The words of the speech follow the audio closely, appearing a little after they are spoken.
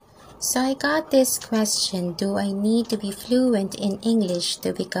So I got this question, do I need to be fluent in English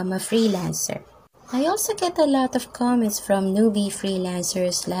to become a freelancer? I also get a lot of comments from newbie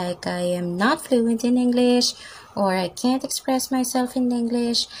freelancers like I am not fluent in English or I can't express myself in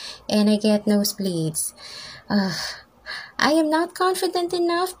English and I get nosebleeds. I am not confident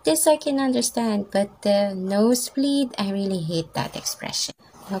enough, this I can understand, but the nosebleed, I really hate that expression.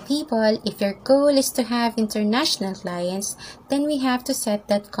 Now people, if your goal is to have international clients, then we have to set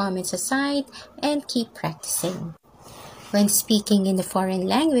that comments aside and keep practicing. When speaking in a foreign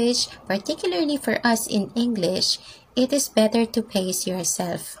language, particularly for us in English, it is better to pace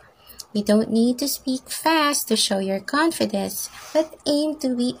yourself. You don't need to speak fast to show your confidence, but aim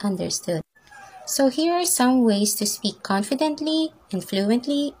to be understood. So here are some ways to speak confidently and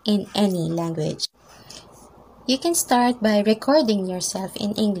fluently in any language. You can start by recording yourself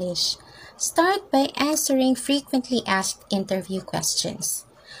in English. Start by answering frequently asked interview questions.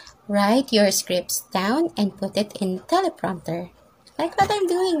 Write your scripts down and put it in teleprompter, like what I'm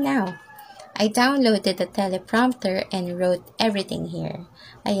doing now. I downloaded a teleprompter and wrote everything here.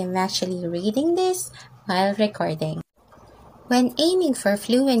 I am actually reading this while recording. When aiming for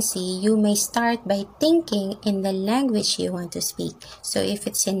fluency, you may start by thinking in the language you want to speak. So if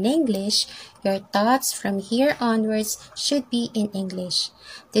it's in English, your thoughts from here onwards should be in English.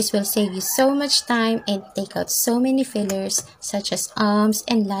 This will save you so much time and take out so many fillers such as ums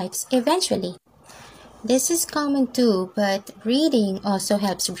and likes eventually. This is common too, but reading also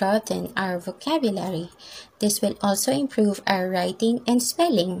helps broaden our vocabulary. This will also improve our writing and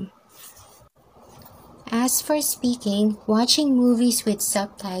spelling. As for speaking, watching movies with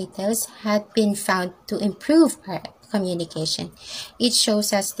subtitles had been found to improve our communication. It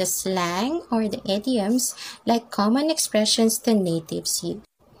shows us the slang or the idioms like common expressions the natives use.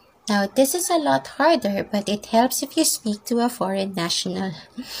 Now, this is a lot harder, but it helps if you speak to a foreign national.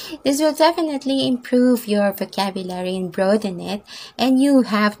 This will definitely improve your vocabulary and broaden it, and you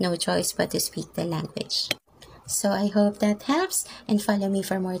have no choice but to speak the language. So I hope that helps, and follow me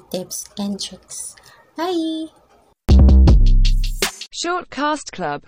for more tips and tricks. Bye! Shortcast Club